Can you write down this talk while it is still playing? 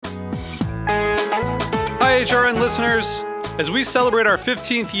HRN listeners. As we celebrate our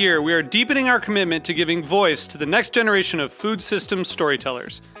 15th year, we are deepening our commitment to giving voice to the next generation of food systems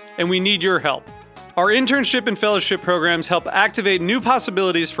storytellers, and we need your help. Our internship and fellowship programs help activate new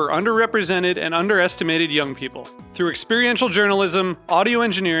possibilities for underrepresented and underestimated young people through experiential journalism, audio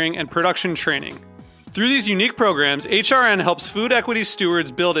engineering, and production training. Through these unique programs, HRN helps food equity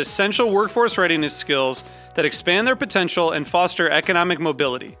stewards build essential workforce readiness skills that expand their potential and foster economic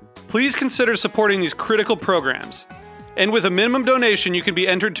mobility. Please consider supporting these critical programs. And with a minimum donation, you can be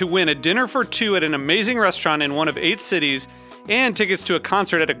entered to win a dinner for two at an amazing restaurant in one of 8 cities and tickets to a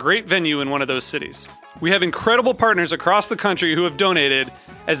concert at a great venue in one of those cities. We have incredible partners across the country who have donated,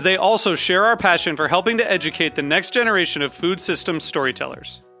 as they also share our passion for helping to educate the next generation of food systems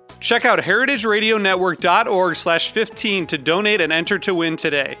storytellers. Check out heritageradionetwork.org/15 to donate and enter to win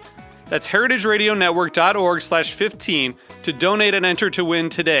today. That's heritageradionetwork.org/15 to donate and enter to win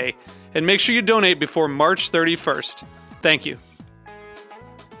today. And make sure you donate before March 31st. Thank you.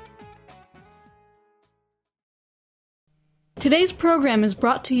 Today's program is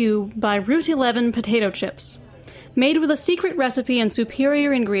brought to you by Route 11 potato chips. Made with a secret recipe and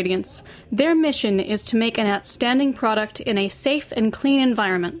superior ingredients, their mission is to make an outstanding product in a safe and clean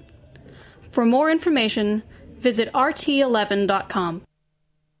environment. For more information, visit rt11.com.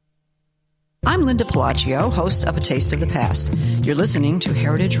 I'm Linda Pelaccio, host of A Taste of the Past. You're listening to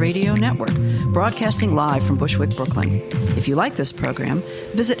Heritage Radio Network, broadcasting live from Bushwick, Brooklyn. If you like this program,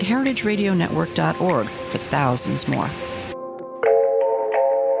 visit heritageradionetwork.org for thousands more.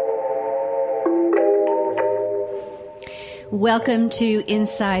 Welcome to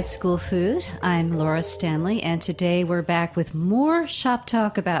Inside School Food. I'm Laura Stanley, and today we're back with more shop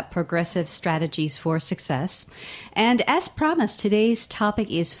talk about progressive strategies for success. And as promised, today's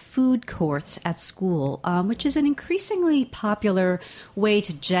topic is food courts at school, which is an increasingly popular way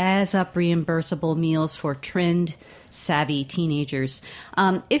to jazz up reimbursable meals for trend-savvy teenagers.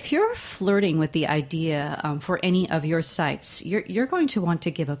 If you're flirting with the idea for any of your sites, you're going to want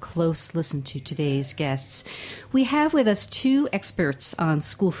to give a close listen to today's guests. We have with us 2 experts on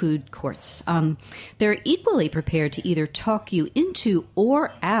school food courts. They're equally prepared to either talk you into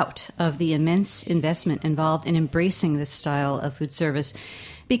or out of the immense investment involved in embracing this style of food service,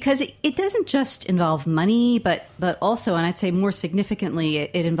 because it doesn't just involve money, but also, and I'd say more significantly,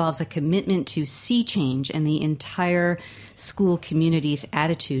 it involves a commitment to sea change and the entire school community's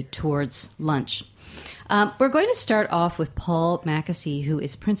attitude towards lunch. We're going to start off with Paul Mackesy, who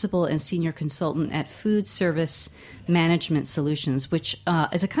is principal and senior consultant at Food Service Management Solutions, which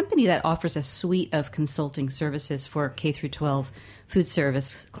is a company that offers a suite of consulting services for K-12 food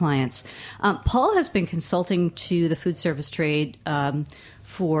service clients. Paul has been consulting to the food service trade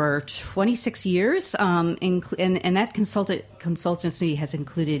for 26 years, and that consultancy has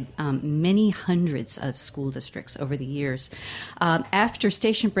included many hundreds of school districts over the years. After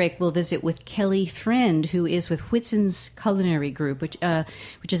station break, we'll visit with Kelly Friend, who is with Whitson's Culinary Group, which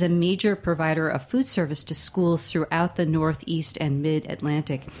is a major provider of food service to schools throughout the Northeast and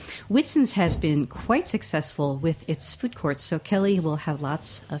Mid-Atlantic. Whitson's has been quite successful with its food courts, so Kelly will have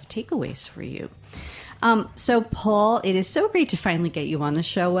lots of takeaways for you. So, Paul, it is so great to finally get you on the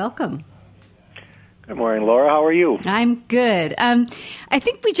show. Welcome. Good morning, Laura. How are you? I'm good. I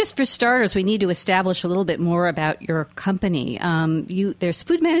think for starters, we need to establish a little bit more about your company. There's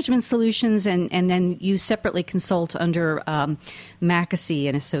Food Management Solutions, and then you separately consult under Mackesy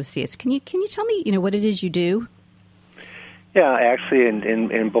and Associates. Can you tell me, what it is you do? Yeah, actually,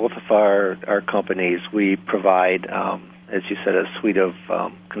 in both of our companies, we provide, as you said, a suite of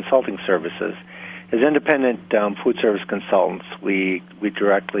consulting services. As independent food service consultants, we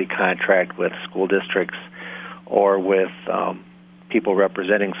directly contract with school districts or with people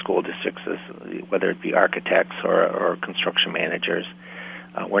representing school districts, whether it be architects or construction managers.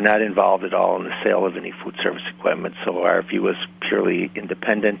 We're not involved at all in the sale of any food service equipment, so our view is purely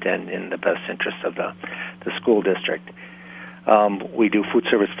independent and in the best interest of the school district. We do food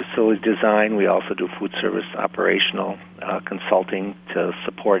service facility design. We also do food service operational consulting to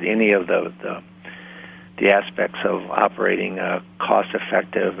support any of the aspects of operating a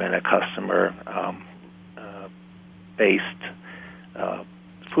cost-effective and a customer-based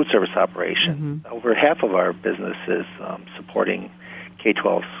food service operation. Mm-hmm. Over half of our business is supporting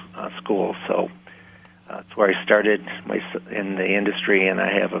K-12 schools, so that's where I started in the industry, and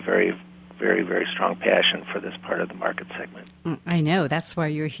I have a very, very, very strong passion for this part of the market segment. I know. That's why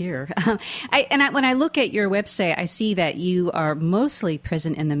you're here. When I look at your website, I see that you are mostly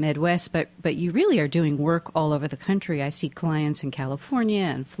present in the Midwest, but you really are doing work all over the country. I see clients in California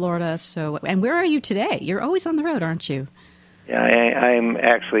and Florida. And where are you today? You're always on the road, aren't you? Yeah, I'm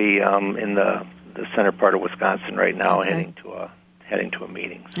actually in the the center part of Wisconsin right now, heading to a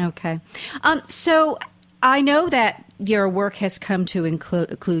meeting. Okay. So I know that your work has come to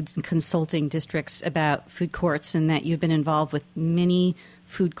include consulting districts about food courts, and that you've been involved with many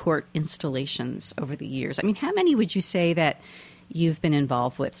food court installations over the years. I mean, how many would you say that you've been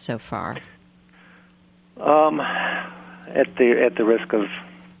involved with so far? At the risk of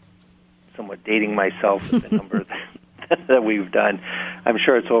somewhat dating myself with the number that we've done, I'm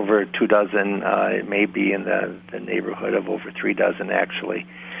sure it's over 24. It may be in the neighborhood of over 36, actually.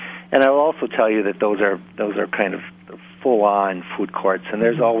 And I will also tell you that those are kind of full-on food courts, and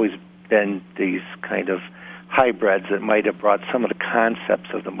there's always been these kind of hybrids that might have brought some of the concepts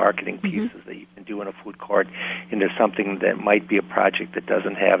of the marketing pieces that you can do in a food court into something that might be a project that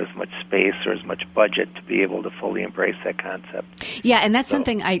doesn't have as much space or as much budget to be able to fully embrace that concept. Yeah, and that's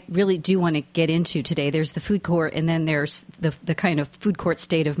something I really do want to get into today. There's the food court, and then there's the kind of food court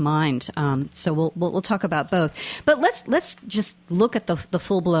state of mind. So we'll talk about both. But let's just look at the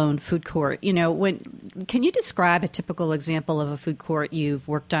full-blown food court. You know, can you describe a typical example of a food court you've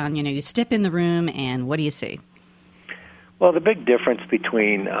worked on? You know, you step in the room, and what do you see? Well, the big difference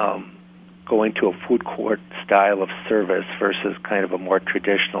between going to a food court style of service versus kind of a more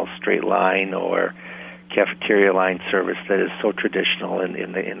traditional straight line or cafeteria line service that is so traditional in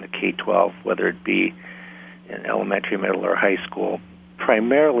the K-12, whether it be in elementary, middle, or high school,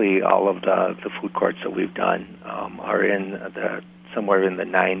 primarily all of the food courts that we've done are in somewhere in the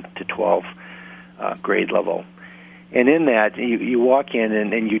 9 to 12 grade level. And in that, you walk in,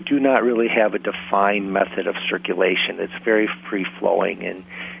 and you do not really have a defined method of circulation. It's very free-flowing,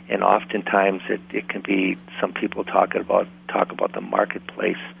 and oftentimes it can be, some people talk about the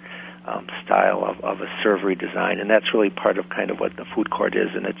marketplace style of a servery design, and that's really part of kind of what the food court is,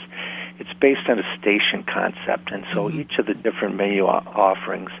 and it's based on a station concept, and so each of the different menu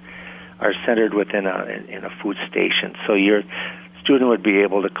offerings are centered within a food station. So your student would be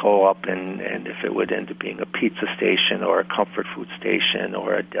able to go up, and if it would end up being a pizza station or a comfort food station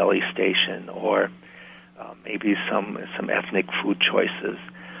or a deli station or maybe some ethnic food choices,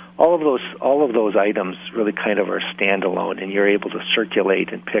 all of those items really kind of are standalone, and you're able to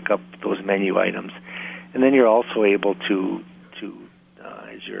circulate and pick up those menu items, and then you're also able to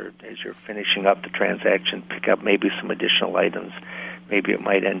as you're finishing up the transaction, pick up maybe some additional items. Maybe it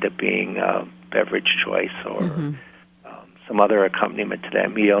might end up being a beverage choice or some other accompaniment to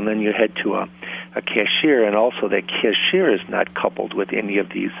that meal, and then you head to a cashier, and also that cashier is not coupled with any of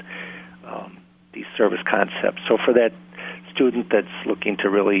these service concepts. So for that student that's looking to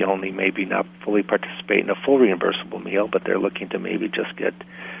really only maybe not fully participate in a full reimbursable meal, but they're looking to maybe just get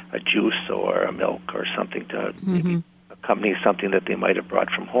a juice or a milk or something to maybe accompany something that they might have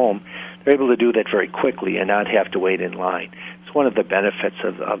brought from home, they're able to do that very quickly and not have to wait in line. It's one of the benefits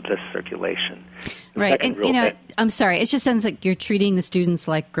of this circulation. Right, and I'm sorry, it just sounds like you're treating the students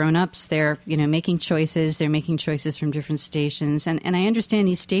like grown-ups. They're, making choices. They're making choices from different stations, and I understand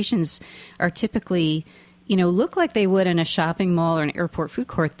these stations are typically, look like they would in a shopping mall or an airport food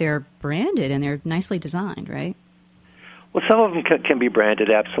court. They're branded and they're nicely designed, right? Well, some of them can be branded,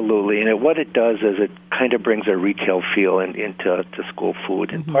 absolutely, and what it does is it kind of brings a retail feel into school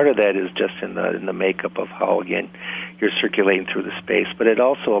food, and part of that is just in the makeup of how, again, you're circulating through the space, but it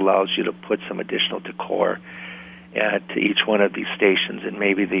also allows you to put some additional decor to each one of these stations, and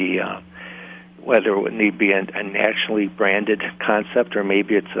maybe whether it would need to be a nationally branded concept or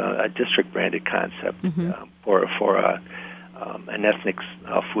maybe it's a district branded concept for an ethnic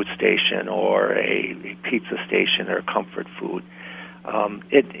food station or a pizza station or comfort food.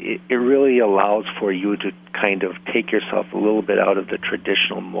 It really allows for you to kind of take yourself a little bit out of the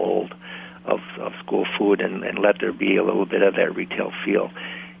traditional mold of school food and let there be a little bit of that retail feel.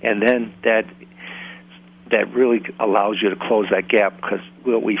 And then that really allows you to close that gap, because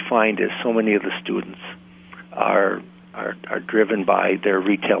what we find is so many of the students are driven by their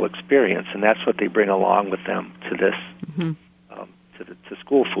retail experience, and that's what they bring along with them to this to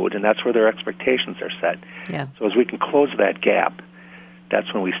school food, and that's where their expectations are set. Yeah. So as we can close that gap,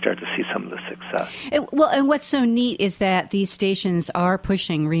 that's when we start to see some of the success. And what's so neat is that these stations are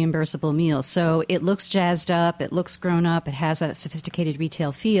pushing reimbursable meals. So it looks jazzed up, it looks grown up, it has a sophisticated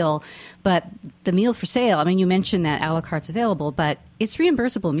retail feel, but the meal for sale, you mentioned that a la carte's available, but it's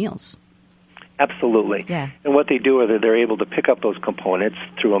reimbursable meals. Absolutely. Yeah. And what they do is they're able to pick up those components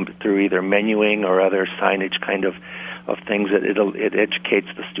through either menuing or other signage kind of things that it educates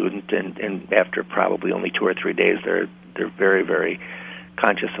the student, and after probably only 2 or 3 days, they're very, very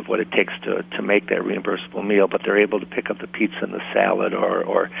conscious of what it takes to make that reimbursable meal, but they're able to pick up the pizza and the salad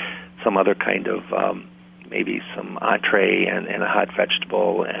or some other kind of maybe some entree and a hot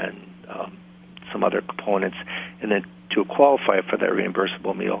vegetable and some other components, and then to qualify for that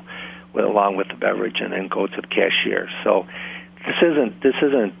reimbursable meal along with the beverage, and then go to the cashier. So this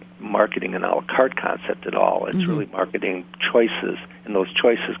isn't marketing an a la carte concept at all. It's really marketing choices, and those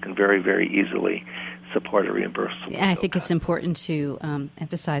choices can very, very easily support a reimbursable meal. I think it's important to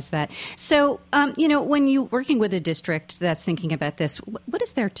emphasize that. So, when you're working with a district that's thinking about this, what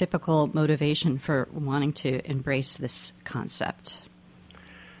is their typical motivation for wanting to embrace this concept?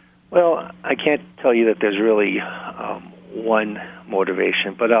 Well, I can't tell you that there's really one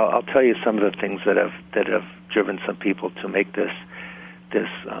motivation, but I'll tell you some of the things that have driven some people to make this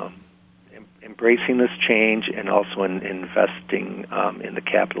embracing this change, and also in investing in the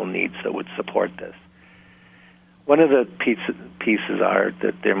capital needs that would support this. One of the pieces are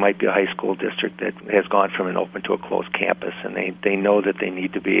that there might be a high school district that has gone from an open to a closed campus, and they know that they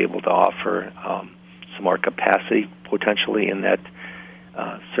need to be able to offer some more capacity potentially in that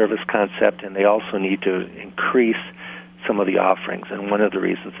service concept, and they also need to increase some of the offerings. And one of the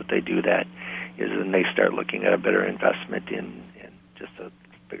reasons that they do that is when they start looking at a better investment in just a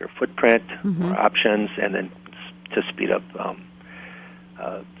bigger footprint, more options, and then to speed up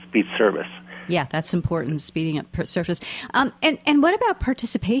speed service. Yeah, that's important, speeding up service. And what about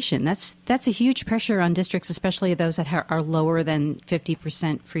participation? That's a huge pressure on districts, especially those that are lower than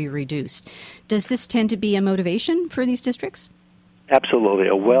 50% free reduced. Does this tend to be a motivation for these districts? Absolutely.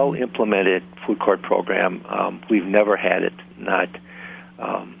 A well-implemented food court program, we've never had it not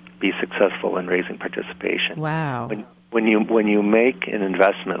be successful in raising participation. Wow. When you make an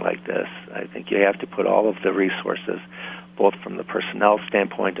investment like this, I think you have to put all of the resources, both from the personnel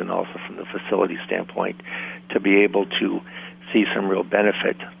standpoint and also from the facility standpoint, to be able to see some real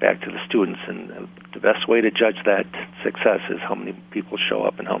benefit back to the students. And the best way to judge that success is how many people show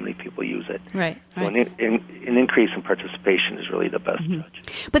up and how many people use it. Right. So an increase in participation is really the best judge.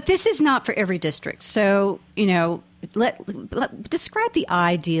 But this is not for every district. So, describe the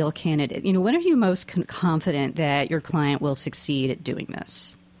ideal candidate. When are you most confident that your client will succeed at doing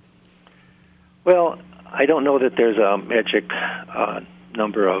this? Well, I don't know that there's a magic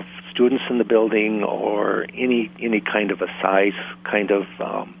number of students in the building or any kind of a size kind of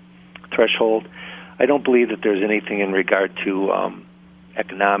threshold. I don't believe that there's anything in regard to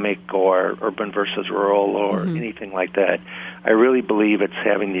economic or urban versus rural or anything like that. I really believe it's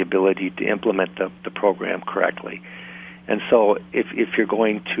having the ability to implement the program correctly. And so if you're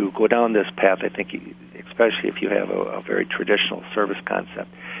going to go down this path, I think, especially if you have a very traditional service concept,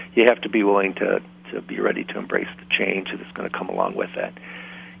 you have to be willing to be ready to embrace the change that's going to come along with that.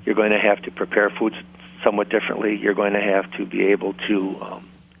 You're going to have to prepare foods somewhat differently. You're going to have to be able to,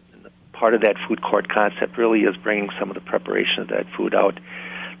 part of that food court concept really is bringing some of the preparation of that food out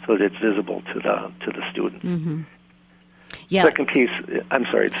so that it's visible to the students. Mm-hmm. Yeah. Second piece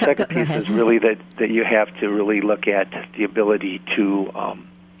is really that you have to really look at the ability to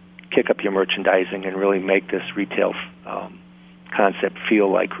kick up your merchandising and really make this retail concept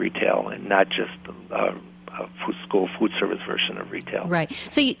feel like retail and not just a school food service version of retail. Right.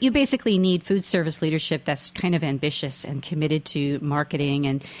 So you basically need food service leadership that's kind of ambitious and committed to marketing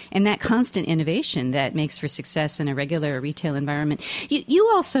and that constant innovation that makes for success in a regular retail environment. You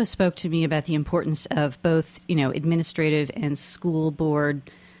also spoke to me about the importance of both, administrative and school board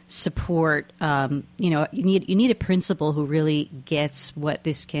support. You need a principal who really gets what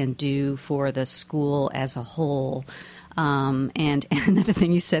this can do for the school as a whole. And another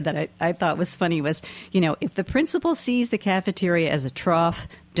thing you said that I thought was funny was, if the principal sees the cafeteria as a trough,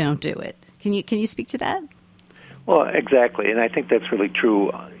 don't do it. Can you speak to that? Well, exactly, and I think that's really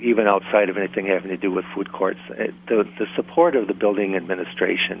true even outside of anything having to do with food courts. The support of the building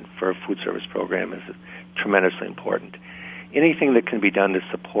administration for a food service program is tremendously important. Anything that can be done to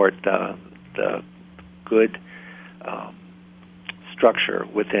support the good structure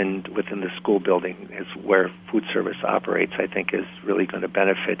within the school building is where food service operates, I think, is really going to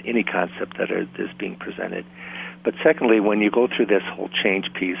benefit any concept that is being presented. But secondly, when you go through this whole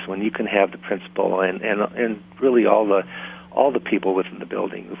change piece, when you can have the principal and really all the people within the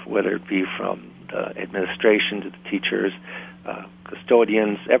building, whether it be from the administration to the teachers,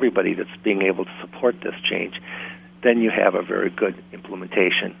 custodians, everybody that's being able to support this change, then you have a very good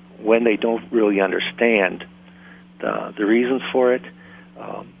implementation. When they don't really understand the reasons for it,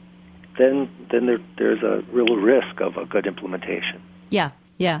 then there's a real risk of a good implementation. Yeah,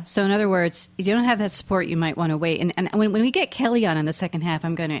 Yeah. So in other words, if you don't have that support, you might want to wait. And when we get Kelly on in the second half,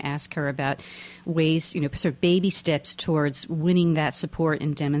 I'm going to ask her about ways, sort of baby steps towards winning that support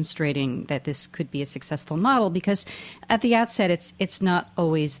and demonstrating that this could be a successful model, because at the outset, it's not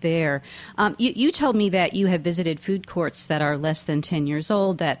always there. You told me that you have visited food courts that are less than 10 years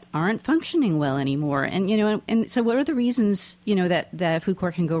old that aren't functioning well anymore. And, and so what are the reasons, that a food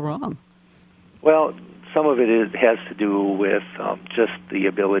court can go wrong? Well, some of it has to do with just the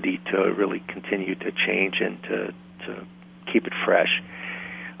ability to really continue to change and to keep it fresh.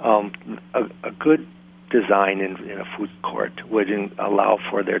 A good design in a food court would allow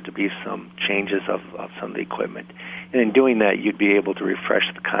for there to be some changes of some of the equipment. And in doing that, you'd be able to refresh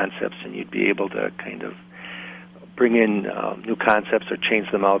the concepts, and you'd be able to kind of bring in new concepts or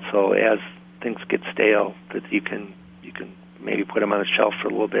change them out, so as things get stale, that you can maybe put them on the shelf for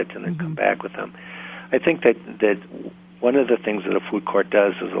a little bit and then come back with them. I think that one of the things that a food court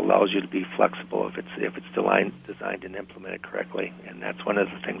does is allows you to be flexible if it's designed and implemented correctly, and that's one of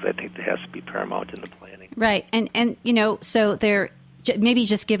the things I think that has to be paramount in the planning. Right, and so there, maybe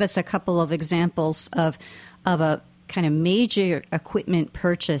just give us a couple of examples of a kind of major equipment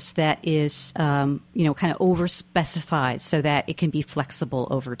purchase that is kind of over specified so that it can be flexible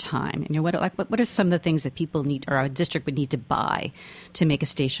over time. What are some of the things that people need, or a district would need to buy to make a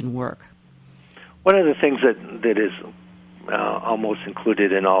station work? One of the things that is almost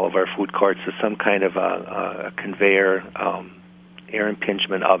included in all of our food courts is some kind of a conveyor air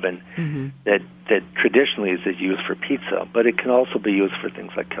impingement oven that traditionally is used for pizza, but it can also be used for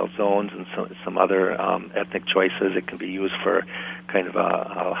things like calzones and some other ethnic choices. It can be used for kind of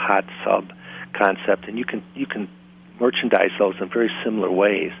a hot sub concept, and you can merchandise those in very similar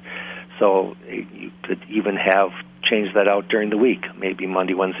ways. So you could even change that out during the week. Maybe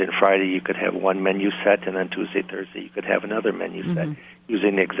Monday, Wednesday, and Friday you could have one menu set, and then Tuesday, Thursday you could have another menu set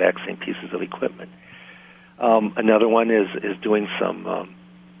using the exact same pieces of equipment. Another one is doing some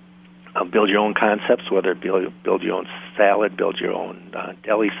build-your-own concepts, whether it be build your own salad, build your own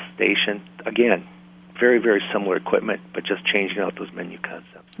deli station. Again, very, very similar equipment, but just changing out those menu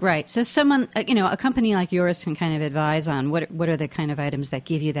concepts. Right. So someone, a company like yours can kind of advise on what are the kind of items that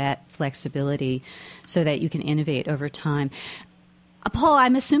give you that flexibility so that you can innovate over time. Paul,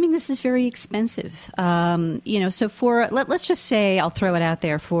 I'm assuming this is very expensive. So for, let's just say, I'll throw it out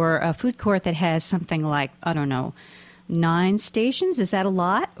there, for a food court that has something like, 9 stations, is that a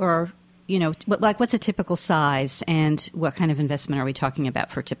lot? Or, what's a typical size, and what kind of investment are we talking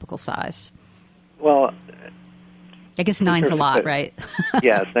about for a typical size? Well, I guess 9's a lot, right?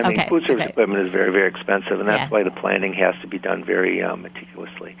 Yes. I mean, Okay, food service okay. equipment is very, very expensive, and that's why the planning has to be done very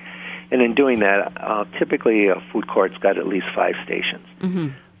meticulously. And in doing that, typically a food court's got at least 5 stations.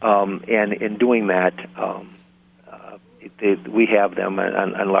 And in doing that, we have them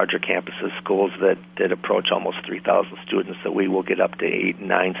on larger campuses, schools that approach almost 3,000 students, that we will get up to 8 and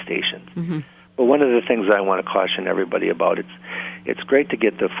 9 stations. But one of the things that I want to caution everybody about, it's great to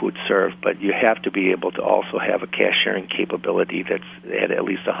get the food served, but you have to be able to also have a cash-sharing capability that's at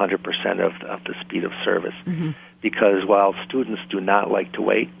least 100% of the speed of service. Because while students do not like to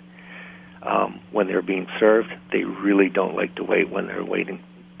wait when they're being served, they really don't like to wait when they're waiting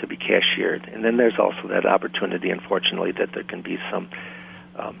to be cashiered. And then there's also that opportunity, unfortunately, that there can be some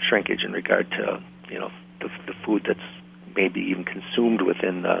shrinkage in regard to the food that's maybe even consumed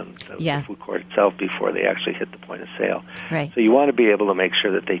within the food court itself before they actually hit the point of sale. Right. So you want to be able to make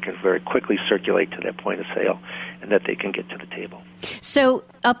sure that they can very quickly circulate to that point of sale and that they can get to the table. So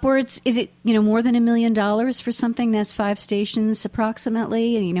upwards, is it more than $1 million for something that's 5 stations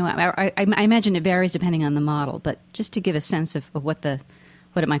approximately? I imagine it varies depending on the model, but just to give a sense of what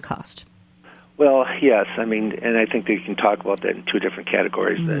it might cost. Well, yes. I mean, and I think that you can talk about that in 2 different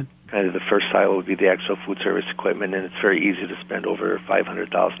categories. That kind of the first silo would be the actual food service equipment, and it's very easy to spend over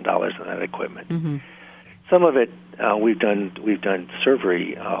 $500,000 on that equipment. Some of it we've done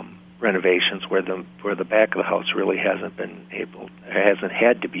servery renovations where the back of the house really hasn't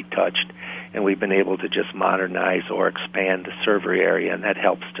had to be touched, and we've been able to just modernize or expand the servery area, and that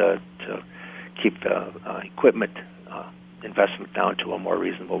helps to keep the equipment investment down to a more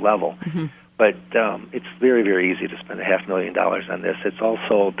reasonable level. But it's very, very easy to spend $500,000 on this. It's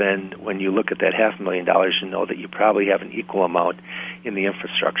also then, when you look at that $500,000, you know that you probably have an equal amount in the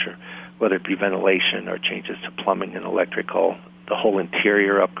infrastructure, whether it be ventilation or changes to plumbing and electrical, the whole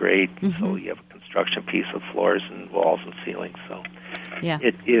interior upgrade. So you have a construction piece of floors and walls and ceilings. So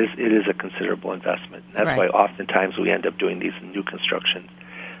it is a considerable investment. That's why oftentimes we end up doing these new construction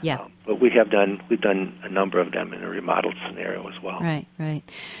Yeah. But we've done a number of them in a remodeled scenario as well. Right.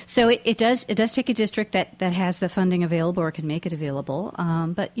 So it does take a district that has the funding available or can make it available.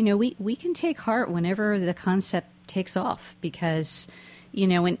 But we can take heart whenever the concept takes off, because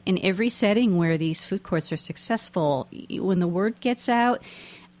in every setting where these food courts are successful, when the word gets out,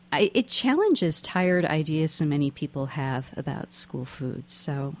 it challenges tired ideas so many people have about school foods.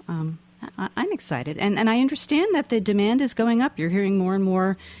 So I'm excited. And I understand that the demand is going up. You're hearing more and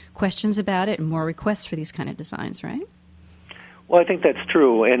more questions about it and more requests for these kind of designs, right? Well, I think that's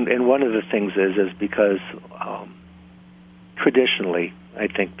true. And one of the things is because traditionally, I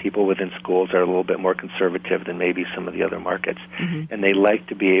think people within schools are a little bit more conservative than maybe some of the other markets. Mm-hmm. And they like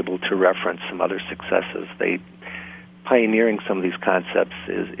to be able to reference some other successes. Pioneering some of these concepts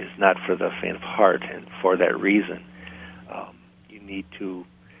is not for the faint of heart, and for that reason, you need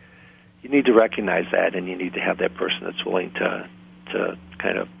to recognize that, and you need to have that person that's willing to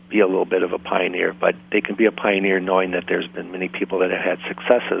kind of be a little bit of a pioneer. But they can be a pioneer knowing that there's been many people that have had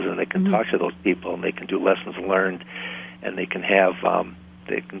successes, and they can talk to those people, and they can do lessons learned, and they can have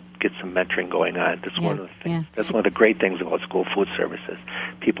they can get some mentoring going on. That's one of the things. That's one of the great things about school food services.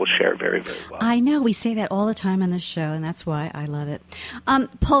 People share very, very well. I know. We say that all the time on this show, and that's why I love it.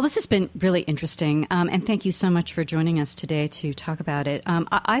 Paul, this has been really interesting, and thank you so much for joining us today to talk about it.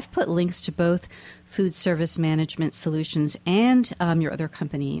 I've put links to both Food Service Management Solutions and your other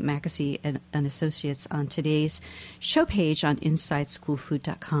company, Mackesy and Associates, on today's show page on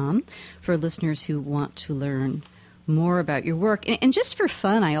InsideSchoolFood.com for listeners who want to learn more about your work. And just for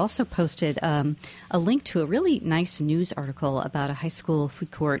fun, I also posted a link to a really nice news article about a high school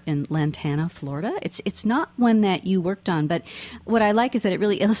food court in Lantana, Florida. It's not one that you worked on, but what I like is that it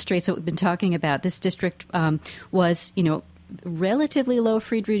really illustrates what we've been talking about. This district was, relatively low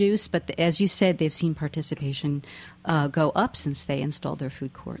feed reduce, but as you said, they've seen participation go up since they installed their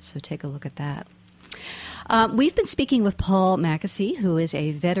food court. So take a look at that. We've been speaking with Paul Mackesy, who is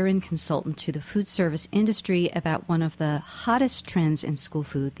a veteran consultant to the food service industry, about one of the hottest trends in school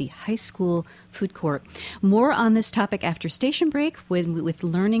food, the high school food court. More on this topic after station break with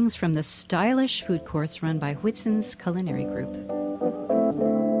learnings from the stylish food courts run by Whitson's Culinary Group.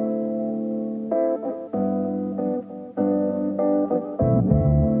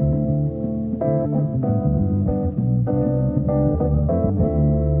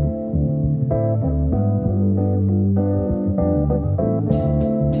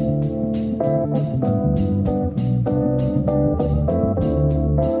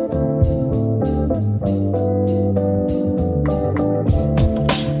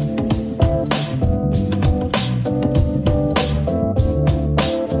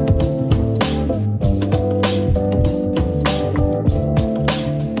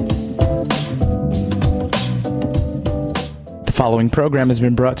 The following program has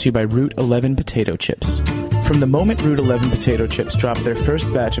been brought to you by Route 11 Potato Chips. From the moment Route 11 Potato Chips dropped their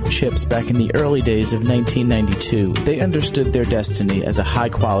first batch of chips back in the early days of 1992, they understood their destiny as a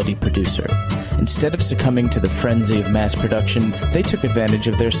high-quality producer. Instead of succumbing to the frenzy of mass production, they took advantage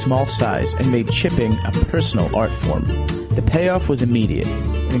of their small size and made chipping a personal art form. The payoff was immediate,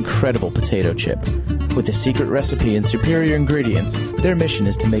 an incredible potato chip. With a secret recipe and superior ingredients, their mission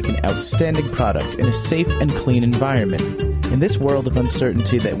is to make an outstanding product in a safe and clean environment. In this world of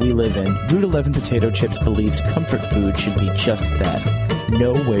uncertainty that we live in, Route 11 Potato Chips believes comfort food should be just that.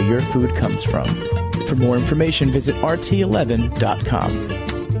 Know where your food comes from. For more information, visit rt11.com.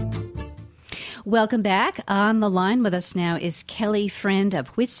 Welcome back. On the line with us now is Kelly Friend of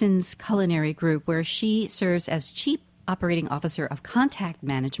Whitson's Culinary Group, where she serves as Chief Operating Officer of Contact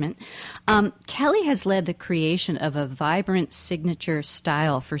Management. Kelly has led the creation of a vibrant signature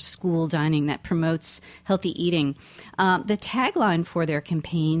style for school dining that promotes healthy eating. The tagline for their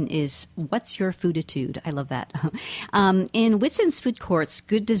campaign is, "What's your fooditude?" I love that. In Whitson's food courts,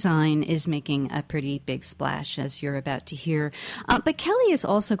 good design is making a pretty big splash, as you're about to hear. But Kelly is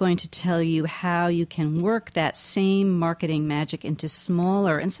also going to tell you how you can work that same marketing magic into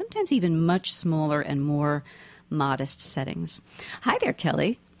smaller and sometimes even much smaller and more modest settings. Hi there,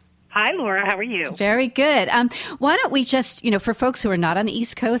 Kelly. Hi, Laura. How are you? Very good. Why don't we just, for folks who are not on the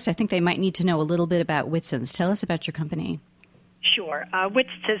East Coast, I think they might need to know a little bit about Whitson's. Tell us about your company. Sure.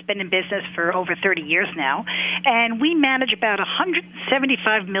 Whitson's has been in business for over 30 years now, and we manage about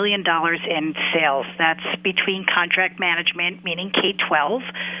 $175 million in sales. That's between contract management, meaning K-12,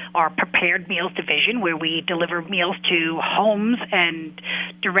 our prepared meals division, where we deliver meals to homes and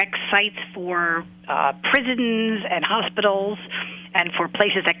direct sites for prisons and hospitals and for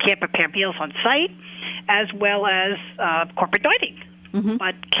places that can't prepare meals on site, as well as corporate dining.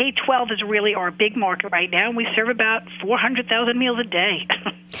 But K-12 is really our big market right now, and we serve about 400,000 meals a day.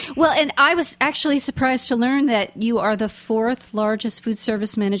 Well, and I was actually surprised to learn that you are the 4th largest food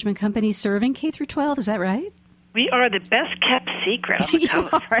service management company serving K through 12. Is that right? We are the best-kept secret on the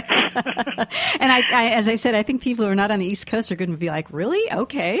coast. And I, as I said, I think people who are not on the East Coast are going to be like, really?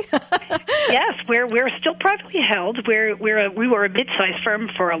 Okay. Yes, we're still privately held. We were a mid-sized firm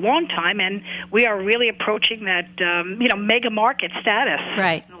for a long time, and we are really approaching that mega market status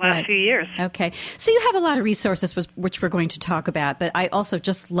in the last few years. Okay. So you have a lot of resources, which we're going to talk about, but I also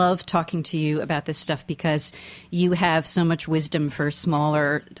just love talking to you about this stuff because you have so much wisdom for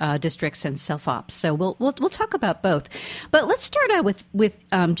smaller districts and self-ops. So we'll talk about both. But let's start out with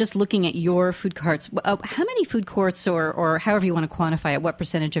just looking at your food carts. How many food courts, or however you want to quantify it, what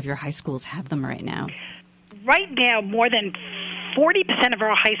percentage of your high schools have them right now? Right now, more than 40% of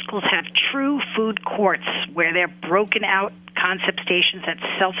our high schools have true food courts where they're broken out concept stations that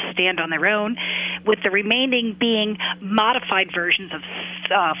self-stand on their own, with the remaining being modified versions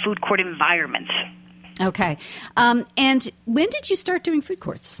of food court environments. Okay. And when did you start doing food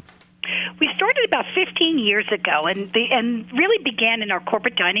courts? We started about 15 years ago, and really began in our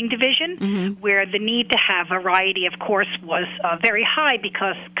corporate dining division, where the need to have variety, of course, was very high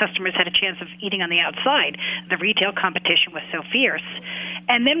because customers had a chance of eating on the outside. The retail competition was so fierce.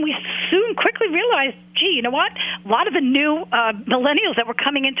 And then we soon quickly realized, gee, you know what? A lot of the new millennials that were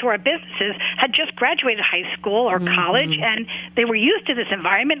coming into our businesses had just graduated high school or college, and they were used to this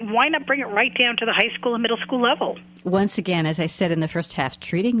environment. Why not bring it right down to the high school and middle school level? Once again, as I said in the first half,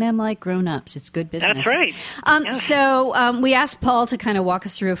 treating them like grown-ups. It's good business. That's right. Yes. So we asked Paul to kind of walk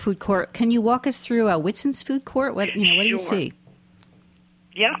us through a food court. Can you walk us through a Whitson's food court? What do you see?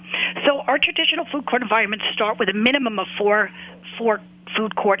 Yeah. So our traditional food court environments start with a minimum of four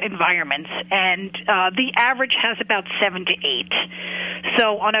food court environments, and the average has about 7 to 8.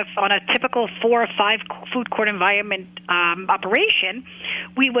 So on a typical 4 or 5 food court environment operation,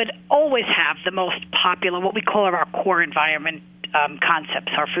 we would always have the most popular, what we call our core environment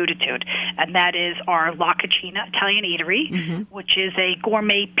concepts, our fooditude, and that is our La Cucina Italian Eatery, which is a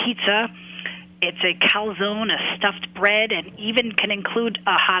gourmet pizza. It's a calzone, a stuffed bread, and even can include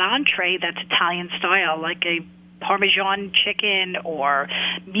a hot entree that's Italian style, like a Parmesan chicken or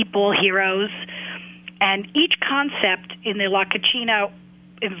meatball heroes. And each concept in the La Cucina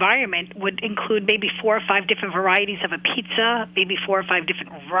environment would include maybe 4 or 5 different varieties of a pizza, maybe 4 or 5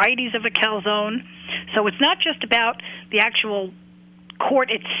 different varieties of a calzone. So it's not just about the actual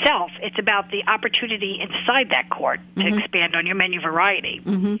court itself, it's about the opportunity inside that court to expand on your menu variety.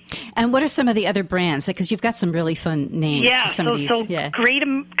 And what are some of the other brands? Because you've got some really fun names for some of these. So Great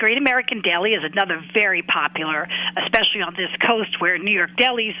American Deli is another very popular, especially on this coast where New York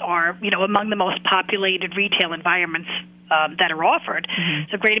delis are, among the most populated retail environments that are offered.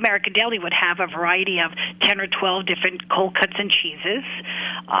 So Great American Deli would have a variety of 10 or 12 different cold cuts and cheeses.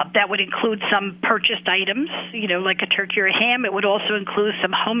 That would include some purchased items, like a turkey or a ham. It would also include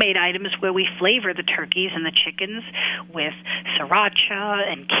some homemade items where we flavor the turkeys and the chickens with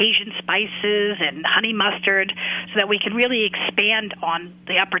sriracha and Cajun spices and honey mustard, so that we can really expand on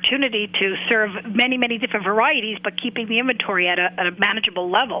the opportunity to serve many, many different varieties, but keeping the inventory at a manageable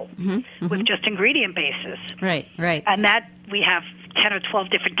level with just ingredient bases. Right. And that we have 10 or 12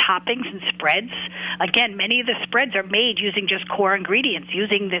 different toppings and spreads. Again, many of the spreads are made using just core ingredients,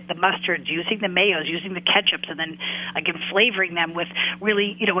 using the mustards, using the mayos, using the ketchups, and then, again, flavoring them with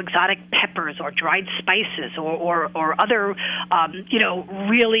really, exotic peppers or dried spices or other,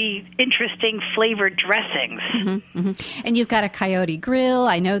 really interesting flavored dressings. And you've got a Coyote Grill.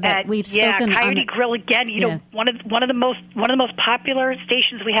 I know that we've spoken. Yeah, Coyote Grill again. One of the most popular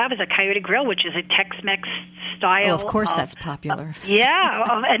stations we have is a Coyote Grill, which is a Tex-Mex style. Oh, of course, that's popular.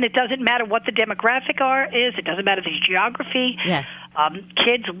 And it doesn't matter what the demographic is. It doesn't matter the geography. Yeah.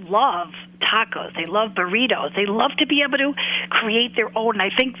 Kids love tacos. They love burritos. They love to be able to create their own. And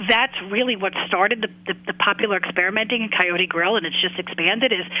I think that's really what started the popular experimenting in Coyote Grill, and it's just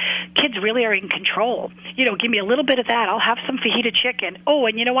expanded, is kids really are in control. Give me a little bit of that. I'll have some fajita chicken. Oh,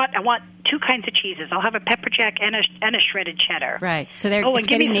 and you know what? I want 2 kinds of cheeses. I'll have a pepper jack and a shredded cheddar. Right. So it's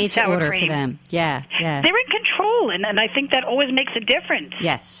getting made to order for them. Yeah. They're in control, and I think that always makes a difference.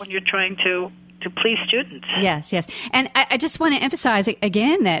 Yes. When you're trying to please students. Yes. And I just want to emphasize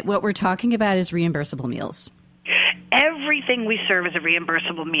again that what we're talking about is reimbursable meals. Everything we serve is a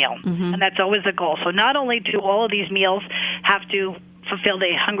reimbursable meal, and that's always the goal. So not only do all of these meals have to fulfill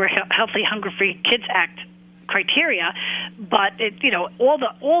the Healthy Hunger-Free Kids Act criteria, but all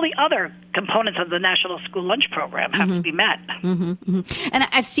the other components of the National School Lunch Program have to be met. And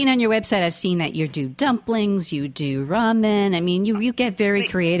I've seen on your website, I've seen that you do dumplings, you do ramen. I mean, you get very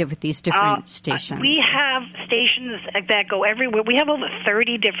creative with these different stations. We have stations that go everywhere. We have over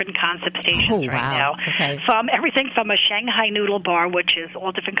 30 different concept stations right now. Okay. From everything from a Shanghai noodle bar, which is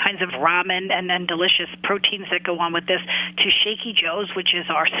all different kinds of ramen and then delicious proteins that go on with this, to Shaky Joe's, which is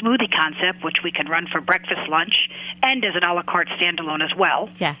our smoothie concept, which we can run for breakfast, lunch, and as an a la carte standalone as well.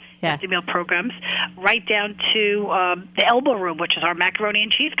 Yeah. The meal programs, right down to the Elbow Room, which is our macaroni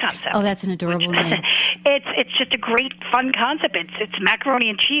and cheese concept. Oh, that's an adorable name. It's just a great, fun concept. It's macaroni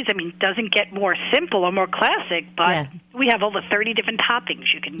and cheese. I mean, it doesn't get more simple or more classic, but we have over 30 different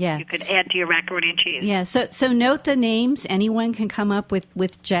toppings you can add to your macaroni and cheese. Yeah, so note the names. Anyone can come up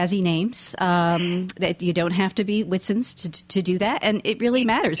with jazzy names. That you don't have to be Whitson's to do that, and it really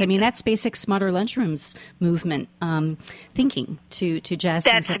matters. I mean, that's basic Smarter Lunchrooms movement thinking to jazz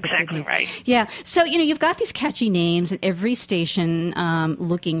things up. Exactly right. Yeah. So, you've got these catchy names and every station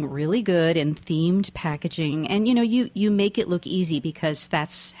looking really good and themed packaging. And, you make it look easy because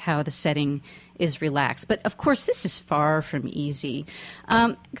that's how the setting is relaxed. But, of course, this is far from easy.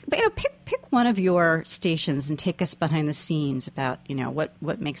 But, pick one of your stations and take us behind the scenes about,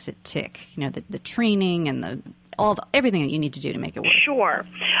 what makes it tick. The training and everything that you need to do to make it work. Sure.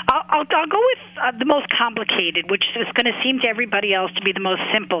 I'll go with the most complicated, which is going to seem to everybody else to be the most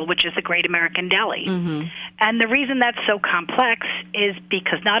simple, which is the Great American Deli. And the reason that's so complex is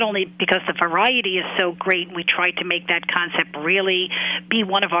because not only because the variety is so great, we try to make that concept really be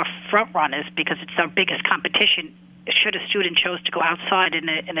one of our front runners because it's our biggest competition should a student chose to go outside in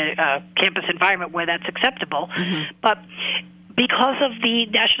a campus environment where that's acceptable. But because of the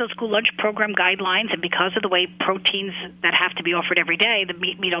National School Lunch Program guidelines and because of the way proteins that have to be offered every day, the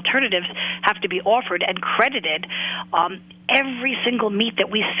meat alternatives have to be offered and credited, every single meat that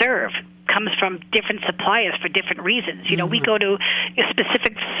we serve comes from different suppliers for different reasons. We go to a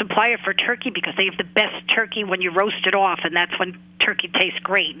specific supplier for turkey because they have the best turkey when you roast it off, and that's when turkey tastes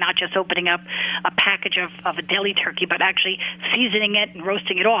great, not just opening up a package of a deli turkey, but actually seasoning it and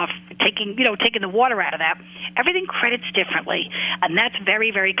roasting it off, taking the water out of that. Everything credits differently, and that's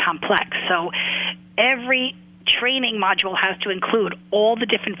very, very complex. So every training module has to include all the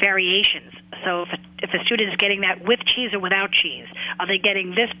different variations. So if a student is getting that with cheese or without cheese, are they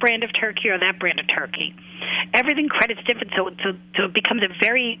getting this brand of turkey or that brand of turkey? Everything credits different, so it becomes a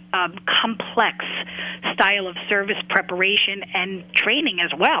very complex style of service preparation and training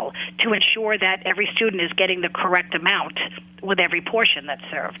as well to ensure that every student is getting the correct amount with every portion that's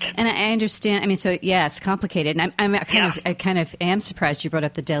served. And I understand. I mean, so it's complicated. And I kind of am surprised you brought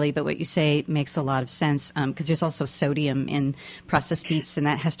up the deli, but what you say makes a lot of sense because there's also sodium in processed meats, and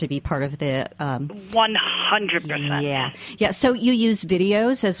that has to be part of the 100%. Yeah. So you use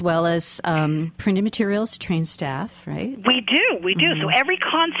videos as well as printed materials to train staff, right? We do. So every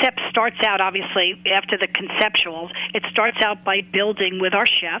concept starts out, obviously, after the conceptuals. It starts out by building with our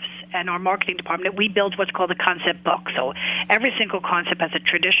chefs and our marketing department. We build what's called a concept book. So every single concept has a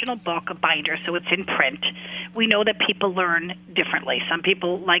traditional book, a binder, so it's in print. We know that people learn differently. Some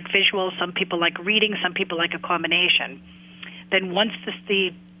people like visuals, some people like reading, some people like a combination. Then once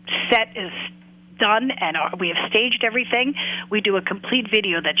the set is done and we have staged everything, we do a complete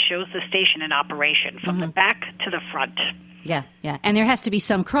video that shows the station in operation from the back to the front. Yeah. And there has to be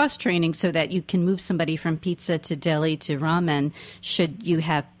some cross-training so that you can move somebody from pizza to deli to ramen should you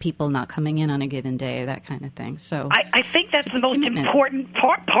have people not coming in on a given day or that kind of thing. So I think that's the most important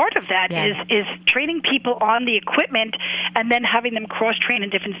part of that is training people on the equipment and then having them cross-train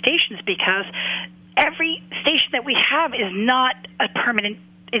in different stations because every station that we have is not a permanent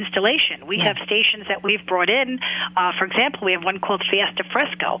installation. We have stations that we've brought in. For example, we have one called Fiesta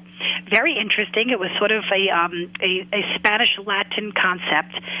Fresco. Very interesting. It was sort of a Spanish Latin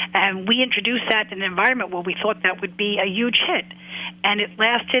concept, and we introduced that in an environment where we thought that would be a huge hit. And it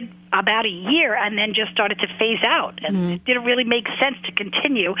lasted about a year and then just started to phase out. And it didn't really make sense to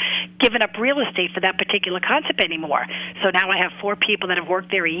continue giving up real estate for that particular concept anymore. So now I have 4 people that have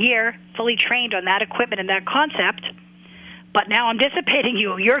worked there a year, fully trained on that equipment and that concept. But now I'm dissipating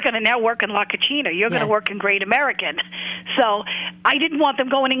you. You're going to now work in La Cucina. You're going to work in Great American. So I didn't want them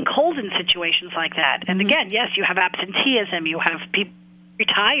going in cold in situations like that. And again, yes, you have absenteeism. You have people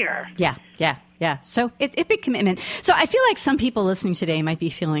retire. Yeah. So it's a big commitment. So I feel like some people listening today might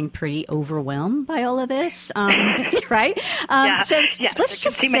be feeling pretty overwhelmed by all of this, right? So let's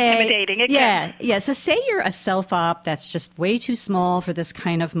just say, intimidating again. So say you're a self-op that's just way too small for this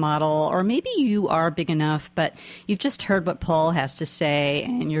kind of model, or maybe you are big enough, but you've just heard what Paul has to say,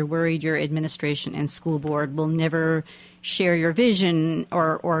 and you're worried your administration and school board will never share your vision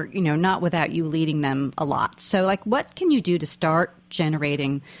or not without you leading them a lot. So like, what can you do to start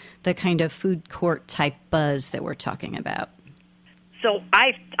generating the kind of food court type buzz that we're talking about? So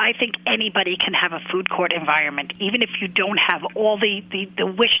I think anybody can have a food court environment, even if you don't have all the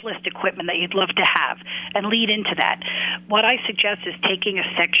wish list equipment that you'd love to have, and lead into that. What I suggest is taking a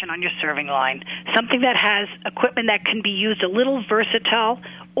section on your serving line, something that has equipment that can be used a little versatile,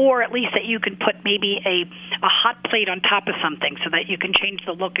 or at least that you can put maybe a hot plate on top of something so that you can change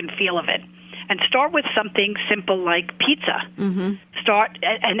the look and feel of it. And start with something simple like pizza. Mm-hmm. Start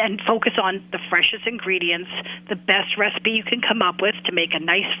and focus on the freshest ingredients, the best recipe you can come up with to make a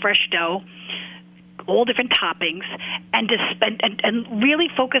nice fresh dough, all different toppings, and really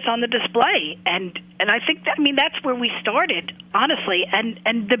focus on the display. And I think that's where we started, honestly.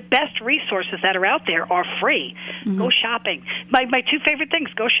 And the best resources that are out there are free. Mm-hmm. Go shopping. My two favorite things: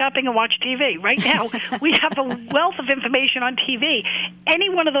 go shopping and watch TV. Right now, we have a wealth of information on TV. Any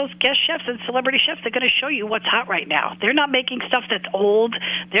one of those guest chefs and celebrity chefs, they're going to show you what's hot right now. They're not making stuff that's old.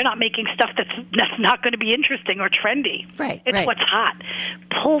 They're not making stuff that's not going to be interesting or trendy. Right. It's what's hot.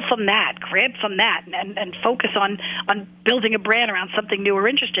 Pull from that. Grab from that. And focus on building a brand around something new or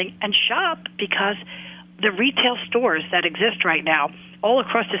interesting, and shop, because the retail stores that exist right now all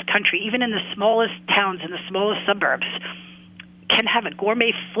across this country, even in the smallest towns, in the smallest suburbs, can have a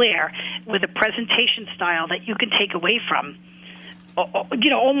gourmet flair with a presentation style that you can take away from,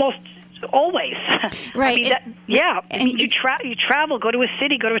 almost always. Right. You travel, go to a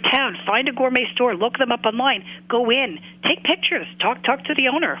city, go to a town, find a gourmet store, look them up online, go in, take pictures, talk to the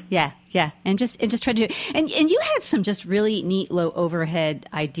owner. Yeah, and just try to do it. And you had some just really neat low overhead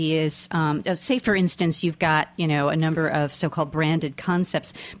ideas. Say, for instance, you've got a number of so-called branded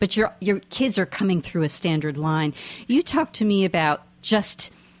concepts, but your kids are coming through a standard line. You talked to me about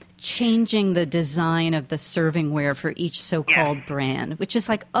just changing the design of the servingware for each so-called brand, which is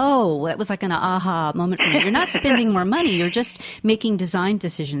like, that was like an aha moment for me. You're not spending more money. You're just making design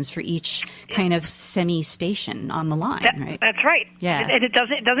decisions for each kind of semi-station on the line, right? That's right. Yeah. And it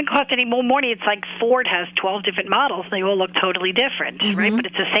doesn't cost any more money. It's like Ford has 12 different models. They all look totally different, mm-hmm. right? But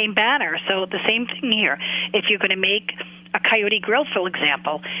it's the same banner. So the same thing here. If you're going to make a Coyote Grill, for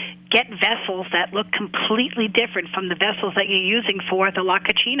example, get vessels that look completely different from the vessels that you're using for the La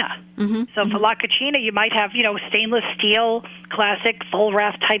Cucina. Mm-hmm. So for La Cucina, you might have, stainless steel, classic, full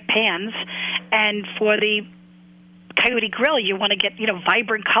raft type pans. And for the Coyote Grill, you want to get,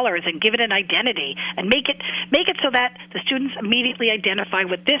 vibrant colors and give it an identity and make it so that the students immediately identify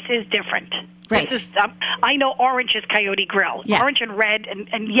what this is different. Right. This is, I know orange is Coyote Grill. Yeah. Orange and red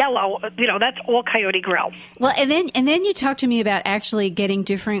and yellow, that's all Coyote Grill. Well, and then you talked to me about actually getting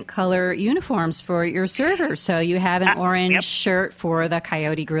different color uniforms for your servers. So you have an orange shirt for the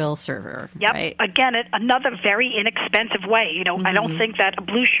Coyote Grill server. Yep. Right? Again, another very inexpensive way. Mm-hmm. I don't think that a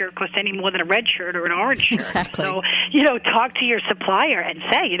blue shirt costs any more than a red shirt or an orange shirt. Exactly. So, talk to your supplier and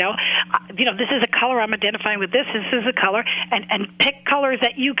say, this is a color I'm identifying with this is a color, and pick colors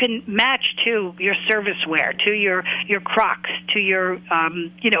that you can match to your serviceware, to your Crocs, to your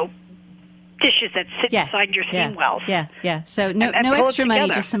dishes that sit inside your steam wells. Yeah. So no extra money,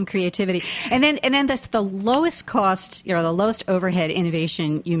 just some creativity. And then that's the lowest cost, the lowest overhead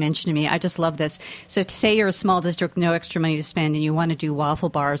innovation you mentioned to me. I just love this. So to say you're a small district, no extra money to spend, and you want to do waffle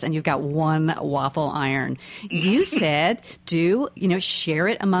bars, and you've got one waffle iron. You said share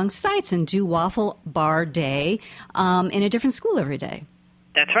it among sites and do waffle bar day in a different school every day.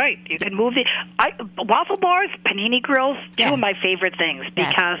 That's right. You can move waffle bars, panini grills, two of my favorite things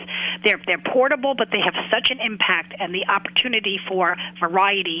because they're portable, but they have such an impact, and the opportunity for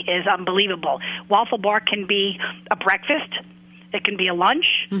variety is unbelievable. Waffle bar can be a breakfast. It can be a lunch.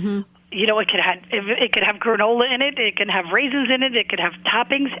 Mm-hmm. It could have granola in it. It can have raisins in it. It could have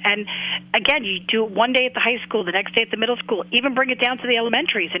toppings. And again, you do it one day at the high school, the next day at the middle school. Even bring it down to the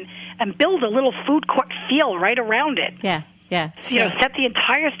elementaries and build a little food court feel right around it. Yeah. So, set the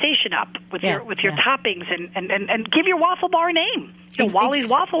entire station up with your toppings and give your waffle bar a name. Wally's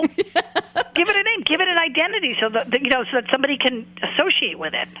Waffle. Give it a name. Give it an identity so that so that somebody can associate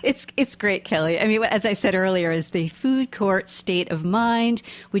with it. It's great, Kelly. I mean, as I said earlier, is the food court state of mind,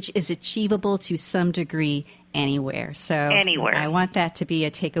 which is achievable to some degree anywhere. So I want that to be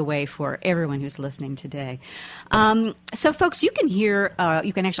a takeaway for everyone who's listening today. So folks, you can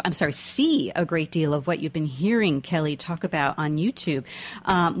see a great deal of what you've been hearing Kelly talk about on YouTube.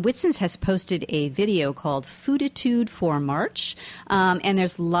 Whitson's has posted a video called Fooditude for March. And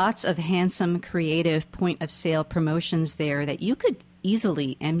there's lots of handsome, creative point of sale promotions there that you could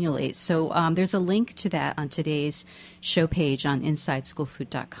easily emulate. So there's a link to that on today's show page on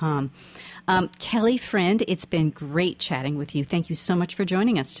InsideSchoolFood.com. Kelly Friend, it's been great chatting with you. Thank you so much for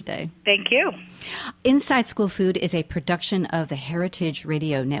joining us today. Thank you. Inside School Food is a production of the Heritage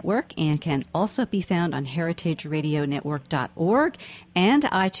Radio Network and can also be found on heritageradionetwork.org and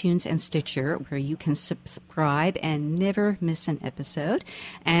iTunes and Stitcher, where you can subscribe and never miss an episode.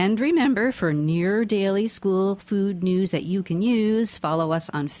 And remember, for near daily school food news that you can use, follow us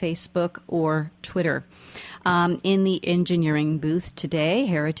on Facebook or Twitter. In the engineering booth today,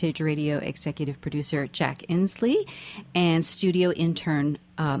 Heritage Radio executive producer Jack Inslee and studio intern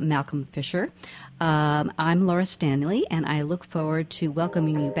Malcolm Fisher. I'm Laura Stanley, and I look forward to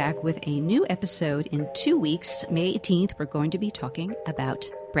welcoming you back with a new episode in 2 weeks. May 18th, we're going to be talking about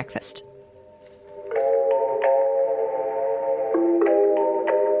breakfast.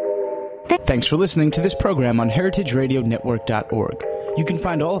 Thanks for listening to this program on heritageradionetwork.org. You can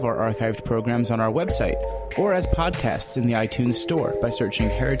find all of our archived programs on our website or as podcasts in the iTunes Store by searching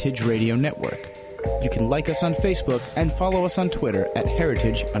Heritage Radio Network. You can like us on Facebook and follow us on Twitter at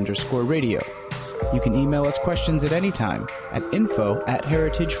 @heritage_radio. You can email us questions at any time at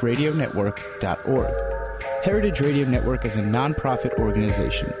info@heritageradionetwork.org. Heritage Radio Network is a nonprofit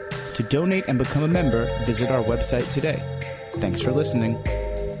organization. To donate and become a member, visit our website today. Thanks for listening.